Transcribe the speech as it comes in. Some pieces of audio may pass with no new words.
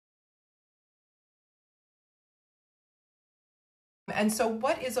And so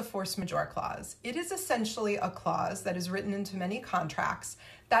what is a force majeure clause? It is essentially a clause that is written into many contracts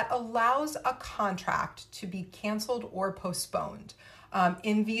that allows a contract to be canceled or postponed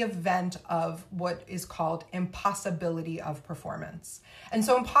in the event of what is called impossibility of performance. And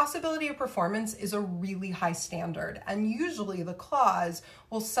so impossibility of performance is a really high standard, and usually the clause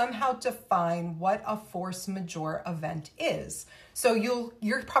will somehow define what a force majeure event is. So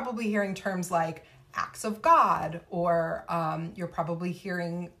you're probably hearing terms like acts of God, or you're probably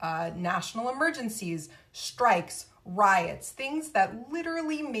hearing national emergencies, strikes, riots, things that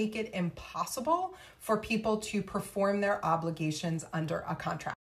literally make it impossible for people to perform their obligations under a contract.